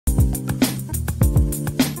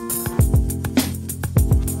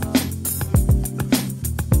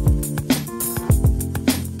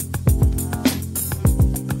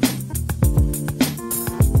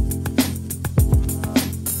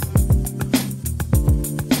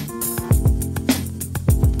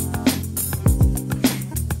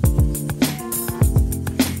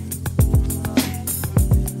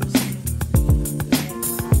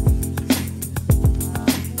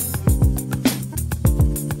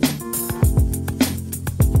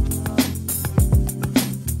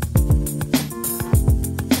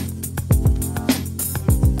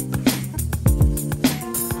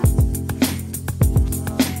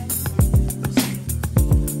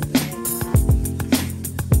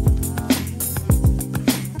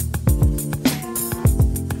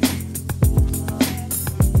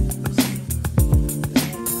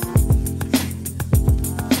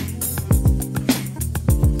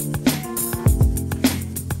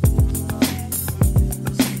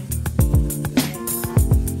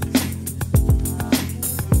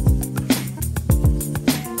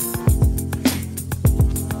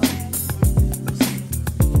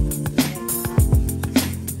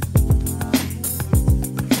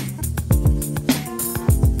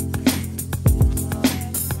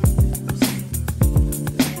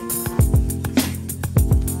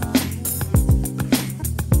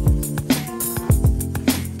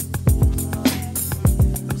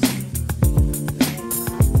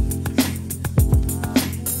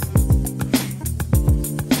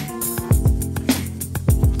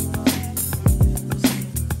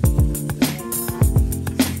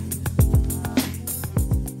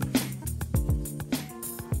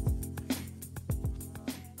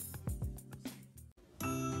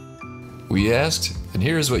We asked, and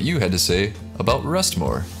here's what you had to say about rest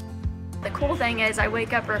more. The cool thing is I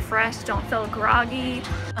wake up refreshed, don't feel groggy.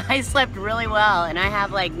 I slept really well and I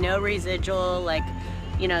have like no residual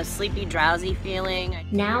sleepy, drowsy feeling.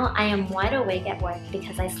 Now I am wide awake at work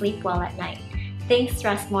because I sleep well at night. Thanks,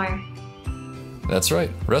 Rest More. That's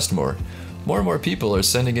right, rest more. More and more people are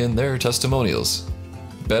sending in their testimonials.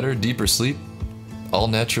 Better, deeper sleep, all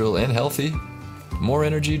natural and healthy, more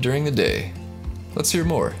energy during the day. Let's hear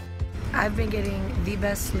more. I've been getting the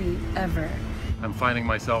best sleep ever. I'm finding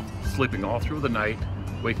myself sleeping all through the night,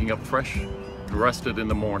 waking up fresh and rested in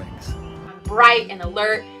the mornings. I'm bright and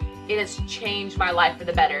alert. It has changed my life for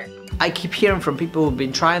the better. I keep hearing from people who've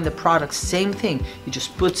been trying the product, same thing. It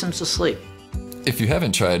just puts them to sleep. If you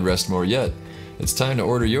haven't tried Rest More yet, it's time to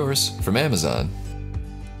order yours from Amazon.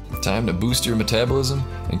 Time to boost your metabolism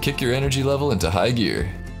and kick your energy level into high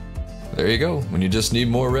gear. There you go. When you just need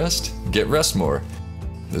more rest, get Rest More.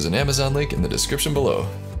 There's an Amazon link in the description below.